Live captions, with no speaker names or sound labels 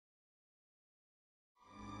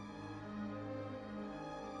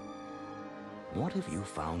What if you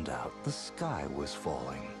found out the sky was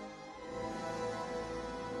falling?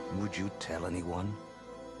 Would you tell anyone?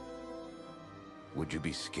 Would you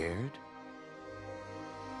be scared?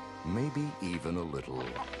 Maybe even a little.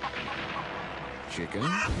 Chicken?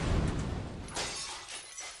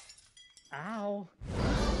 Ow.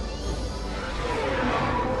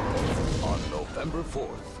 On November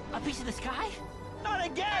 4th. A piece of the sky? Not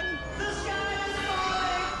again! The sky is falling!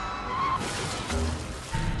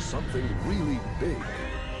 Something really big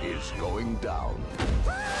is going down.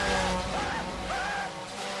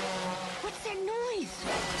 What's that noise?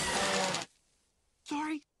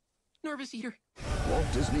 Sorry. Nervous eater. Walt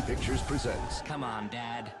Disney Pictures presents Come on,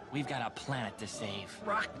 Dad. We've got a planet to save.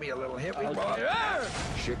 Rock me a little hippie boy.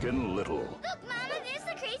 Chicken Little. Look, Mama, there's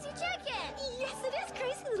the crazy chicken. Yes, it is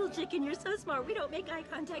crazy, little chicken. You're so smart. We don't make eye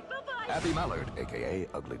contact. Bye-bye. Abby Mallard, a.k.a.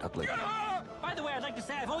 Ugly Duckling. By the way, I'd like to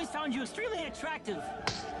say I've always found you extremely attractive.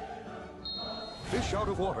 Fish out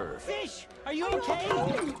of water. Fish, are you okay?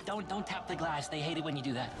 Don't tap the glass. They hate it when you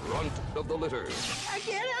do that. Runt of the litter. I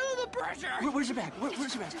can't handle the pressure. Where's your bag?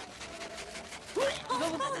 Where's your bag?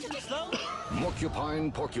 Slow.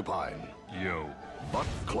 Mucupine Porcupine. Yo. Butt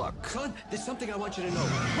Cluck. Son, there's something I want you to know.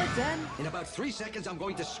 What, Dad? In about 3 seconds, I'm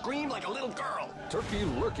going to scream like a little girl. Turkey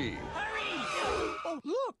Lurkey. Hurry! Oh,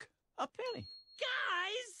 look! A penny.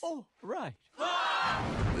 Guys! Oh, right.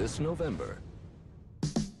 This November.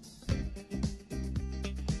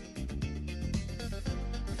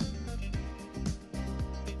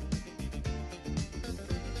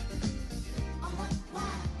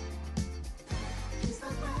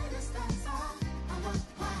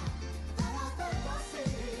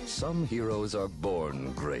 Some heroes are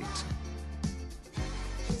born great.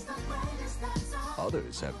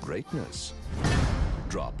 Others have greatness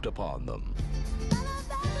dropped upon them.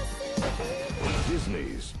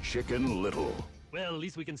 Disney's Chicken Little. Well, at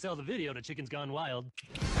least we can sell the video to Chickens Gone Wild.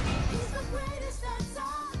 He's the greatest dancer.